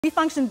We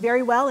function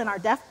very well in our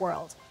deaf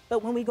world,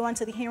 but when we go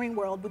into the hearing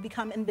world, we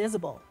become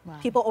invisible. Wow.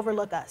 People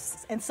overlook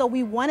us. And so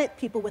we wanted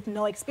people with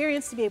no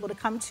experience to be able to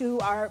come to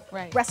our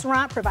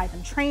restaurant, provide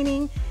them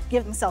training,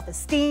 give them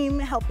self-esteem,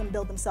 help them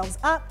build themselves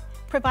up,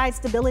 provide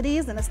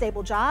stabilities and a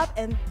stable job,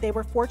 and they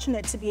were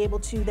fortunate to be able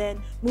to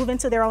then move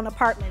into their own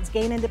apartments,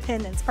 gain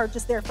independence,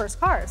 purchase their first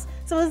cars.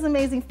 So it was an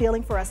amazing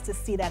feeling for us to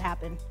see that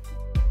happen.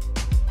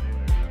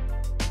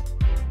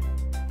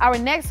 Our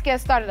next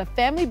guest started a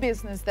family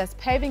business that's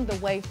paving the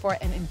way for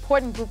an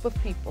important group of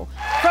people.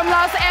 From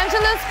Los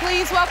Angeles,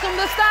 please welcome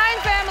the Stein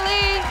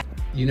family.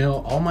 You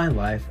know, all my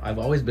life, I've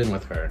always been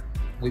with her.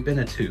 We've been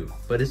a two,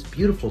 but it's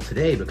beautiful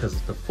today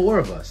because the four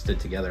of us stood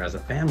together as a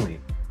family,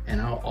 and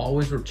I'll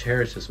always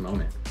cherish this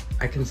moment.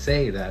 I can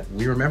say that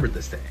we remembered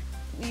this day.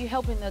 You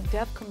helping the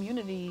deaf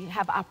community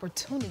have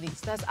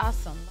opportunities. That's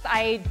awesome.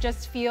 I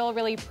just feel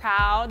really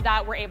proud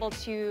that we're able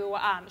to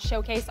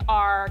showcase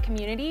our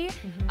community.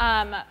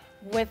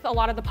 With a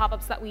lot of the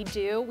pop-ups that we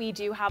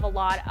do have a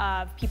lot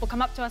of people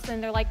come up to us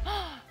and they're like,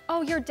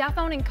 oh, you're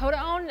deaf-owned and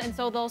CODA-owned, and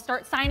so they'll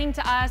start signing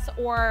to us,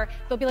 or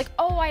they'll be like,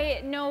 oh,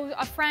 I know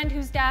a friend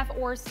who's deaf,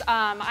 or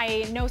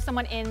I know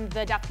someone in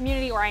the deaf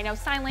community, or I know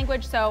sign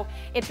language, so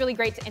it's really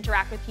great to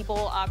interact with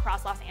people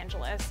across Los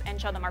Angeles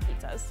and show them our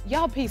pizzas.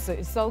 Y'all pizza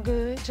is so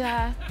good,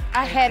 Jai.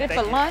 I had it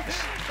for lunch.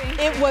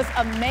 It was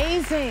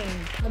amazing.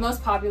 The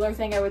most popular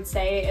thing I would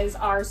say is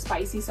our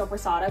spicy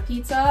sopressata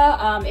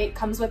pizza. It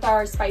comes with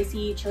our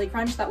spicy chili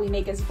crunch that we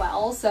make as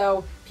well,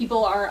 so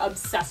people are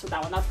obsessed with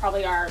that one. That's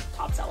probably our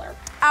top seller.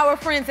 Our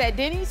friends at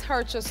Denny's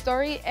heard your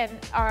story and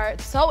are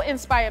so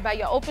inspired by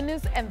your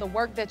openness and the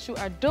work that you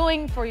are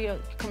doing for your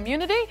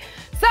community.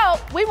 So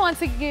we want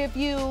to give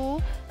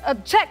you a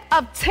check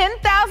of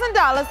 $10,000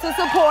 to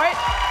support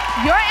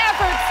your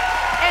efforts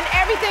and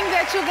everything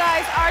that you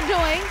guys are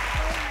doing.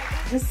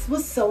 This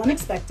was so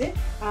unexpected.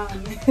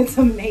 It's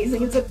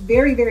amazing. It's a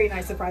very, very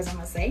nice surprise, I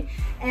must say.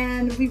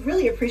 And we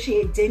really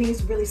appreciate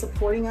Denny's really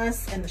supporting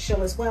us and the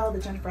show as well, the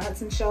Jennifer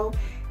Hudson Show,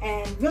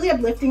 and really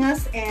uplifting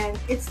us. And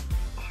it's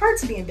hard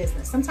to be in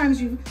business.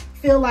 Sometimes you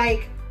feel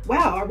like,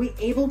 wow, are we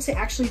able to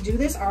actually do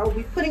this? Are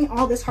we putting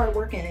all this hard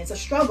work in? It's a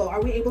struggle.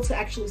 Are we able to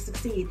actually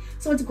succeed?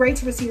 So it's great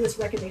to receive this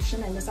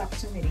recognition and this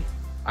opportunity.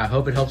 I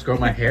hope it helps grow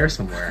my hair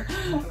somewhere.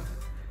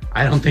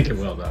 I don't think it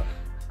will though.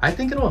 I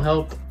think it'll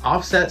help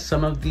offset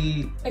some of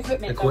the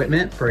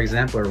equipment. For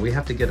example, we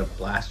have to get a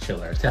blast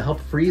chiller to help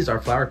freeze our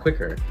flour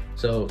quicker.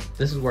 So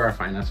this is where our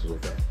finances will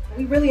fit.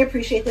 We really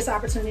appreciate this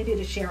opportunity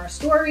to share our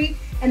story,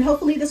 and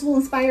hopefully this will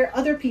inspire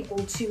other people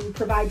to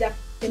provide deaf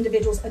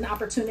individuals an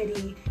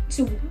opportunity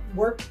to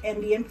work and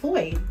be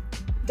employed.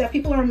 Deaf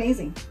people are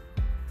amazing.